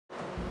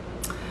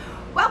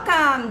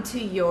Welcome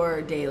to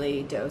your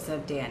daily dose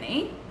of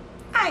Dani.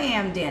 I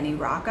am Dani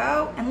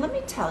Rocco, and let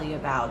me tell you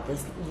about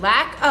this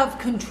lack of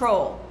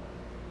control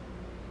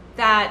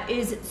that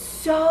is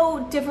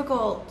so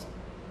difficult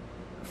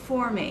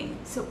for me.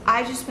 So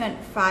I just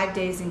spent 5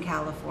 days in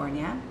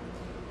California.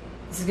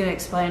 This is going to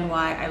explain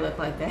why I look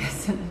like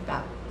this in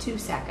about 2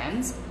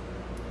 seconds.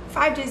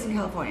 5 days in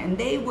California, and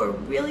they were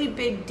really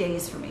big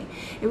days for me.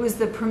 It was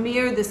the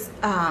premiere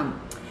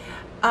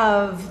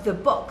of the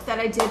book that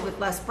I did with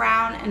Les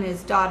Brown and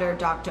his daughter,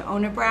 Dr.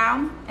 Ona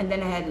Brown. And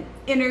then I had an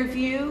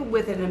interview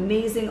with an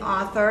amazing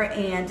author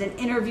and an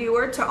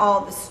interviewer to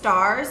all the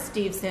stars,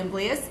 Steve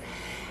Simblius.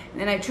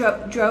 And then I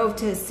drove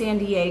to San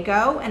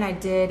Diego and I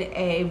did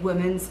a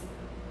women's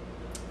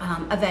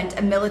event,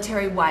 a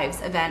military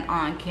wives event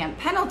on Camp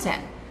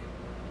Pendleton.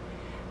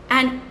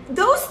 And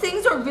those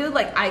things are really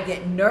like, I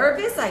get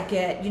nervous, I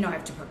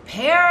have to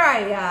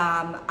prepare,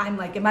 I'm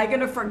like, am I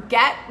gonna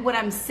forget what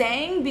I'm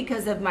saying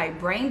because of my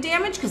brain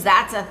damage? Because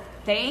that's a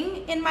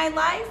thing in my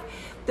life.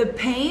 The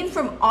pain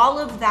from all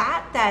of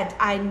that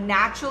I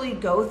naturally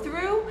go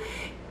through.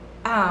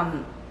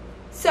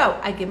 So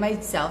I give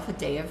myself a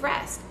day of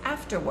rest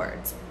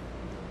afterwards.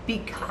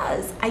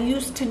 Because I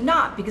used to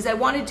not, because I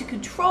wanted to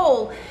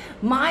control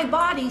my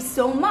body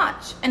so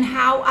much and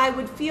how I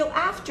would feel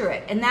after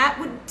it. And that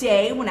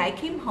day when I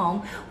came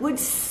home would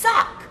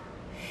suck.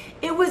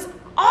 It was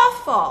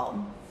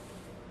awful.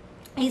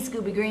 Hey,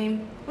 Scooby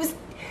Green.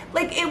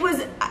 Look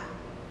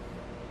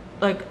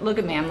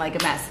at me, I'm like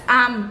a mess.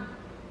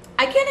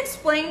 I can't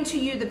explain to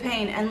you the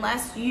pain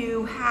unless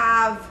you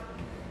have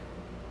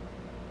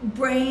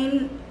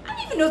I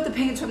don't even know if the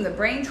pain's from the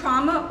brain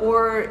trauma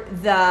or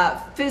the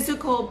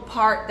physical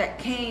part that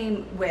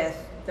came with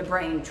the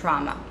brain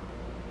trauma.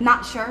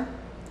 Not sure,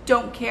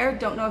 don't care,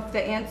 don't know if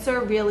the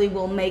answer really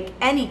will make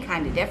any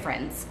kind of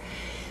difference.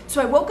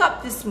 So I woke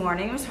up this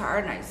morning, it was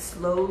hard, and I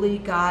slowly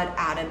got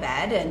out of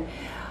bed and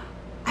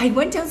I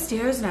went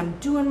downstairs and I'm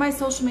doing my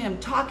social media, I'm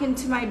talking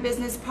to my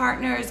business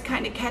partners,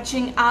 kind of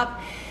catching up,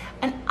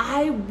 and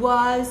I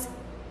was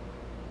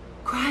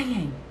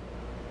crying.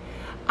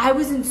 I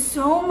was in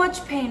so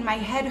much pain. My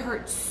head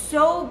hurt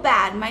so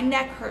bad. My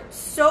neck hurt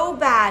so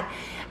bad.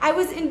 I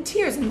was in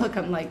tears. And look,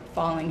 I'm like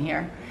falling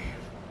here.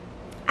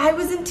 I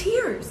was in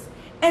tears.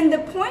 And the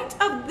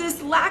point of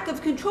this lack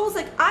of control is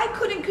like, I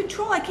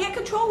can't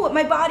control what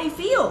my body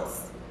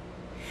feels.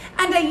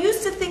 And I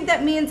used to think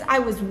that meant I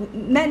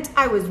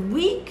was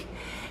weak,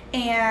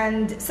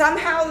 and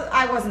somehow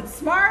I wasn't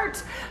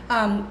smart.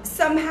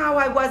 Somehow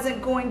I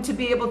wasn't going to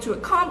be able to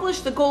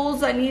accomplish the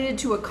goals I needed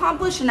to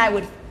accomplish, and I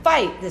would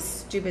fight. This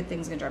stupid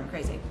thing's gonna drive me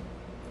crazy.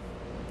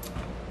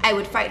 I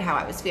would fight how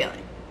I was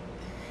feeling.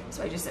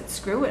 So I just said,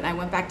 screw it, and I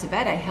went back to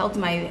bed. I held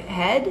my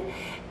head,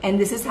 and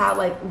this is how,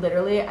 like,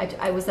 literally,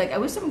 I was like, I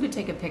wish someone could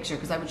take a picture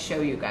because I would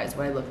show you guys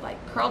what I looked like.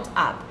 Curled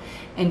up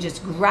and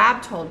just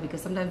grabbed hold,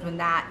 because sometimes when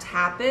that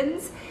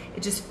happens,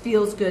 it just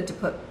feels good to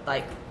put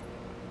like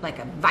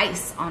a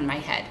vice on my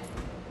head.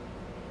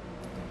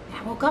 And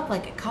I woke up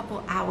like a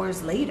couple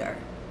hours later,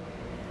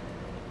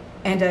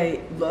 and I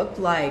looked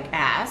like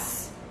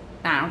ass.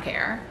 I don't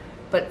care,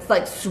 but it's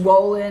like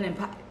swollen and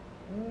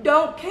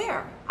don't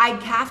care. I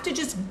have to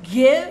just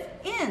give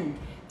in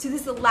to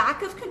this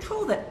lack of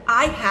control that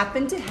I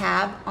happen to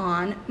have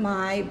on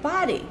my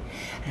body.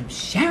 And I'm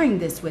sharing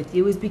this with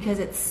you is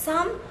because at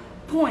some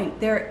point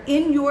there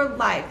in your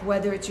life,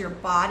 whether it's your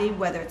body,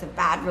 whether it's a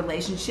bad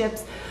relationship,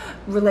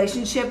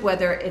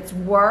 whether it's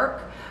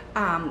work,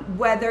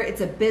 whether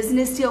it's a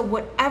business deal,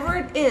 whatever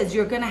it is,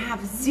 you're gonna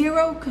have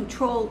zero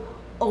control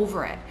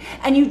over it.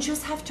 And you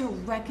just have to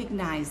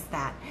recognize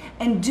that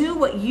and do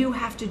what you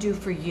have to do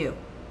for you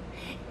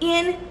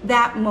in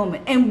that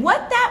moment. And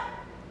what that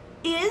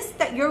is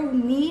that you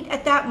need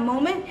at that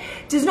moment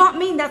does not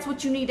mean that's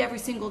what you need every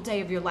single day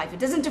of your life. It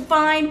doesn't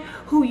define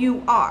who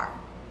you are.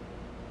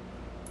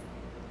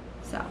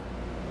 So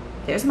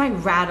there's my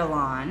rattle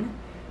on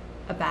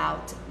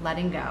about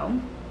letting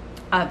go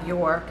of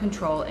your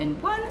control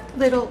in one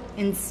little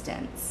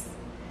instance.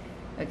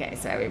 Okay,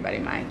 so everybody,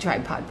 my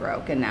tripod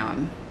broke and now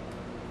I'm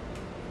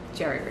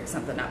jerry-rig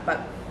something up,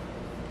 but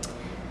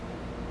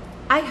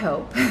I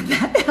hope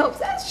that helps.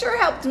 That sure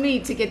helped me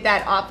to get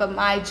that off of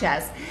my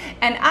chest.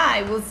 And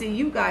I will see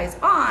you guys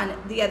on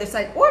the other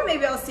side, or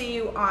maybe I'll see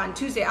you on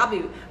Tuesday.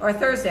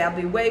 Thursday. I'll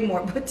be way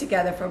more put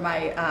together for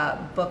my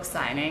book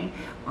signing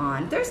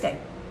on Thursday.